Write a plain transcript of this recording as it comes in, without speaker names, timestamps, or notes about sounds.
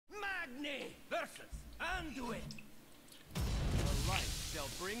Undo it. The light shall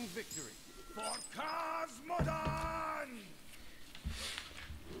bring victory. For Cosmodon!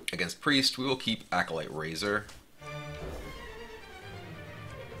 Against Priest, we will keep Acolyte Razor.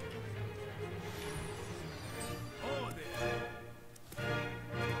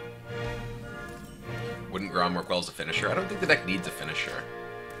 Wouldn't Grom work well as a finisher? I don't think the deck needs a finisher.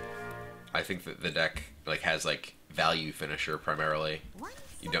 I think that the deck has like value finisher primarily.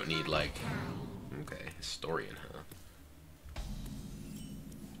 You don't need like okay, Historian, huh?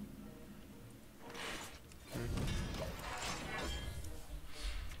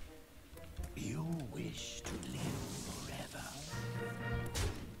 You wish to live forever.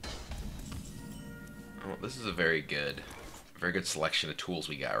 Oh, this is a very good selection of tools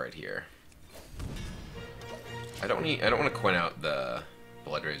we got right here. I don't want to coin out the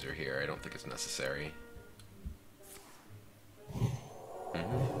Blood Razor here. I don't think it's necessary.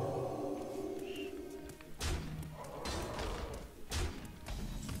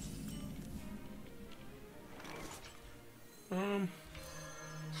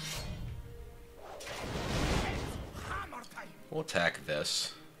 We'll attack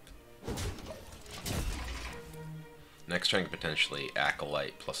this. Next turn, potentially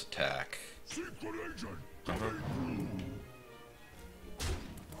Acolyte plus attack.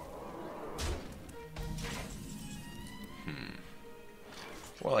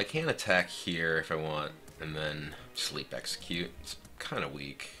 Well, I can attack here if I want, and then sleep execute. It's kind of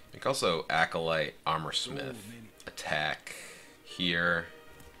weak. I can also Acolyte, Armor Smith, attack here.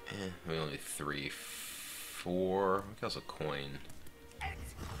 We only 3, 4. We can also coin. I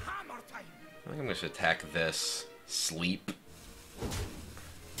think I'm going to attack this. Sleep.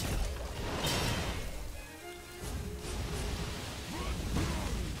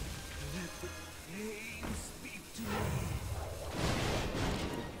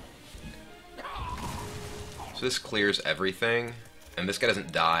 So this clears everything, and this guy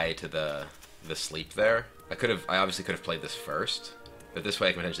doesn't die to the sleep there. I obviously could have played this first, but this way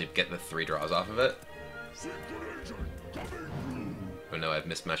I can potentially get the 3 draws off of it. But no, I've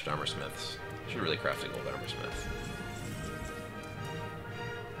mismatched Armor Smiths. Should really craft a gold Armor Smith.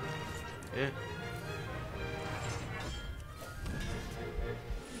 Yeah.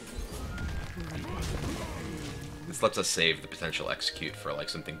 This lets us save the potential execute for like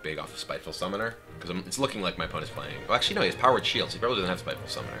something big off of Spiteful Summoner, because it's looking like my opponent's playing. Well, actually, no, he has Powered Shields. He probably doesn't have Spiteful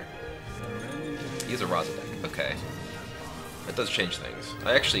Summoner. He has a Raza deck. Okay, that does change things.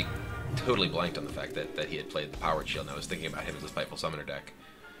 I actually totally blanked on the fact that he had played the Powered Shield, and I was thinking about him as a Spiteful Summoner deck.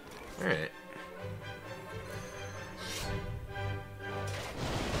 All right.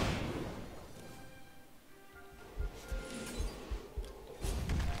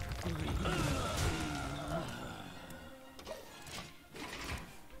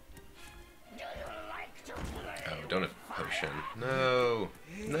 Don't have potion. No!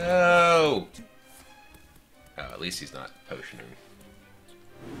 No! Oh, at least he's not potioning.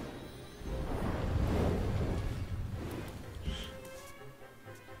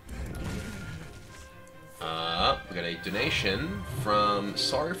 We got a donation from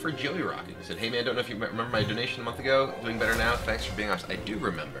Sorry for Joey Rocking. He said, "Hey man, I don't know if you remember my donation a month ago. Doing better now. Thanks for being honest." I do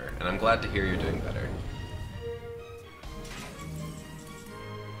remember, and I'm glad to hear you're doing better.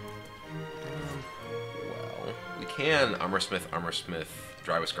 Can Armor Smith,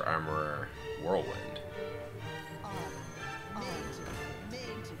 Drywhisker Armorer, Whirlwind.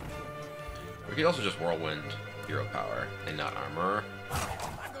 We could also just Whirlwind Hero Power and not Armorer,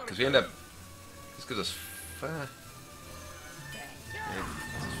 because we end up. This gives us. Yeah,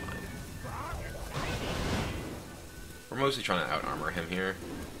 this is fine. We're mostly trying to out armor him here.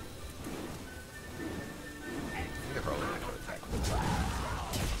 I think I probably not going to attack with this.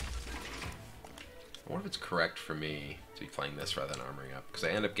 I wonder if it's correct for me to be playing this rather than armoring up, because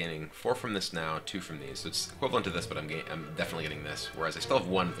I end up gaining 4 from this now, 2 from these. So it's equivalent to this, but I'm definitely getting this, whereas I still have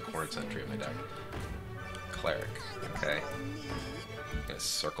 1 of the Cornered Sentry in my deck. Cleric. Okay. Get a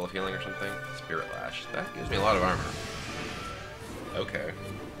Circle of Healing or something. Spirit Lash. That gives me a lot of armor. Okay.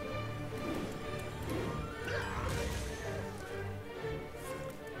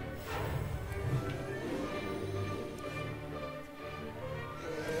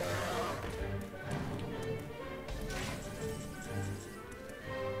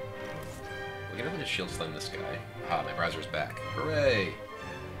 We can definitely just Shield Slam this guy. Ah, my browser's back. Hooray!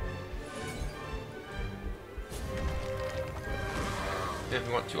 Yeah,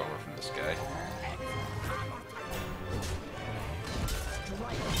 we want 2 armor from this guy.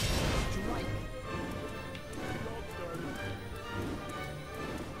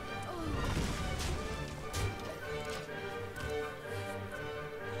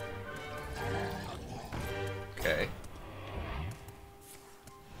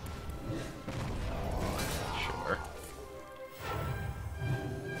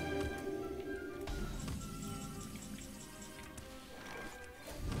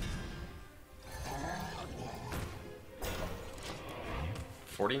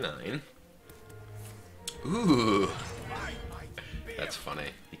 49. Ooh. That's funny.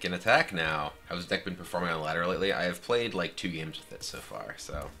 He can attack now. How's his deck been performing on ladder lately? I have played like 2 games with it so far,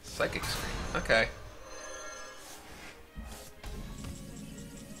 so... Psychic Scream. Okay.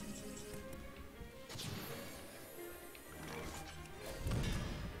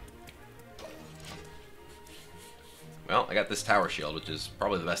 Well, I got this Tower Shield, which is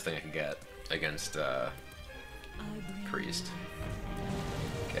probably the best thing I can get against Priest.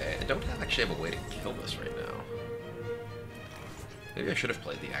 Okay, I don't actually have a way to kill this right now. Maybe I should have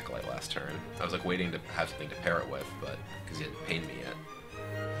played the Acolyte last turn. I was like waiting to have something to pair it with, but because he hadn't pained me yet.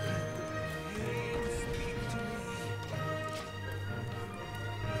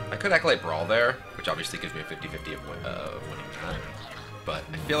 I could Acolyte Brawl there, which obviously gives me a 50-50 of winning that. But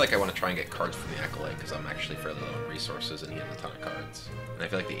I feel like I want to try and get cards from the Acolyte because I'm actually fairly low on resources and he has a ton of cards. And I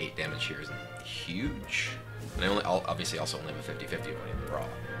feel like the 8 damage here isn't huge. And I'll obviously also only have a 50-50 of winning the Brawl.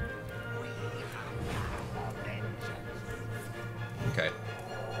 Okay.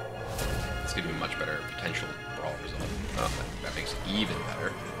 This gives me a much better potential Brawl result. Oh, that makes it even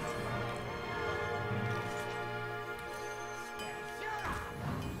better.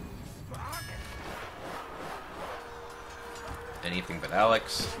 Anything but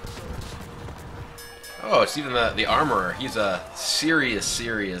Alex. Oh, it's even the Armorer. He's a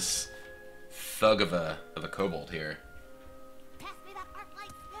serious thug of a kobold here. Pass me that arc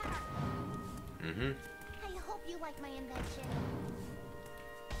light scanner. Mm-hmm. I hope you like my invention.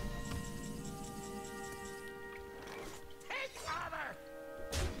 Take cover!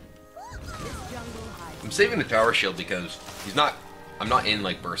 I'm saving the Tower Shield because I'm not in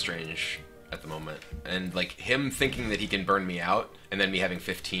like burst range at the moment, and like him thinking that he can burn me out and then me having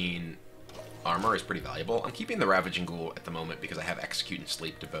 15 armor is pretty valuable. I'm keeping the Ravaging Ghoul at the moment because I have Execute and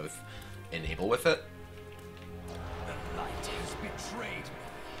Sleep to both enable with it. The light has betrayed me.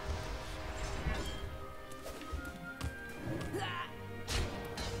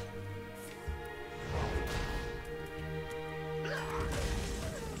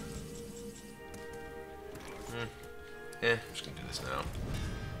 I'm just gonna do this now.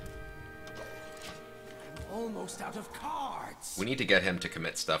 Almost out of cards. We need to get him to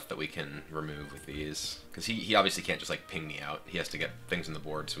commit stuff that we can remove with these, because he obviously can't just like ping me out. He has to get things on the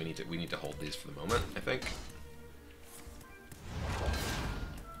board, so we need to hold these for the moment, I think.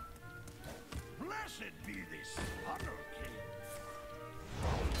 Blessed be this monarchy.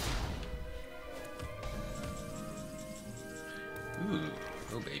 Ooh,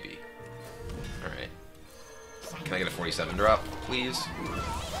 oh baby. All right. Can I get a 47 drop, please?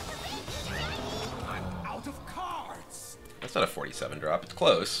 I'm out of cards. That's not a 47 drop. It's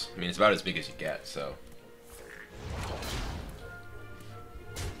close. I mean, it's about as big as you get, so.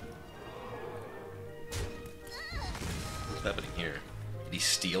 What's happening here? Did he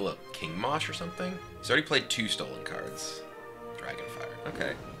steal a King Mosh or something? He's already played 2 stolen cards. Dragonfire.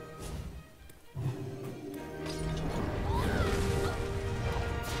 Okay.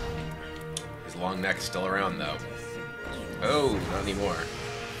 His long neck is still around, though. Oh, not anymore.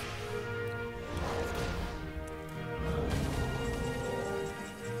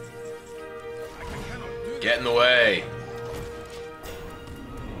 Get in the way.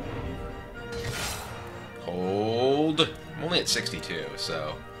 Hold. I'm only at 62,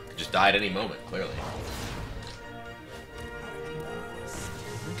 so could just die at any moment, clearly.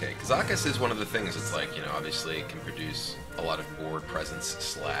 Okay, Kazakus is one of the things that's like, you know, obviously can produce a lot of board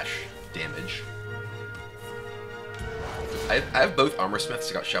presence / damage. I have both Armor Smiths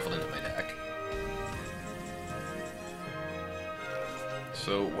that got shuffled into my deck.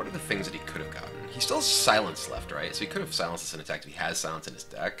 So what are the things that he could have gotten? He still has Silence left, right? So he could have silenced this and attacked if he has Silence in his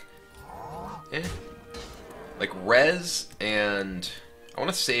deck. Eh. Like Res and... I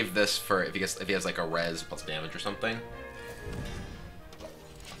want to save this for if he has like a Res plus damage or something.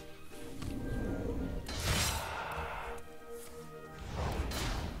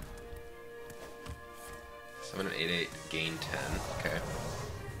 Seven and 8/8, gain 10. Okay.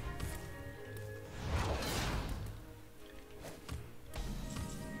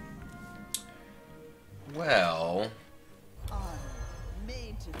 Well, I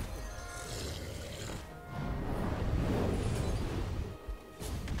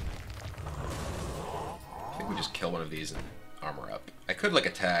think we just kill one of these and armor up. I could like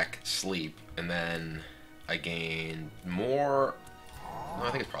attack, sleep, and then I gain more. No,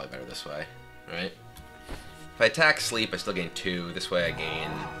 I think it's probably better this way, right? If I attack, sleep, I still gain 2. This way I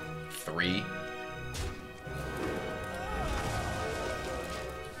gain 3.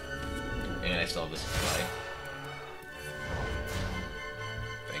 And I still have this in play.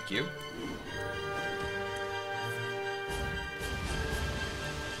 Thank you.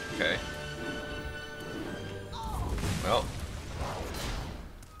 Okay. Well,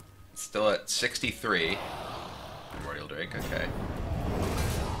 it's still at 63. Primordial Drake, okay.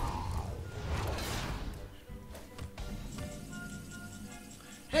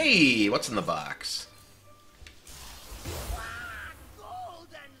 Hey, what's in the box? Gold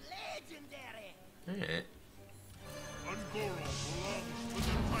and legendary. Alright.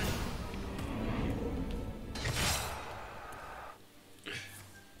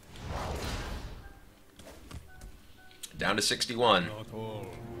 Down to 61. Okay,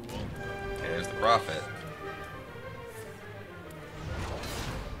 there's the profit.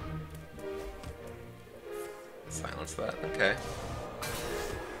 Silence that. Okay.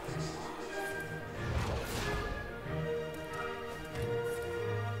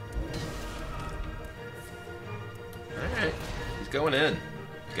 Alright. He's going in.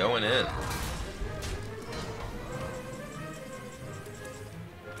 Going in.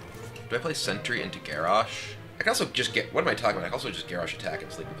 Do I play Sentry into Garrosh? I can also just get... What am I talking about? I can also just Garrosh attack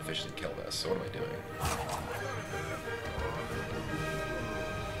and sleep with the fishes and kill this. So what am I doing?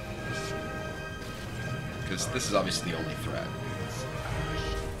 Because this is obviously the only threat.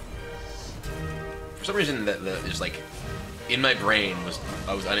 For some reason, that is like... In my brain,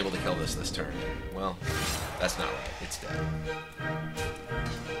 I was unable to kill this turn. Well, that's not right. It's dead.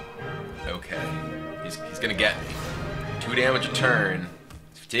 Okay. He's gonna get me. 2 damage a turn.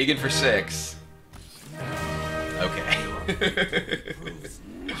 Fatiguing for 6. Okay.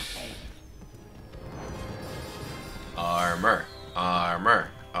 Armor. Armor.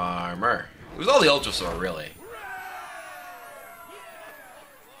 Armor. It was all the Ultrasaur, really.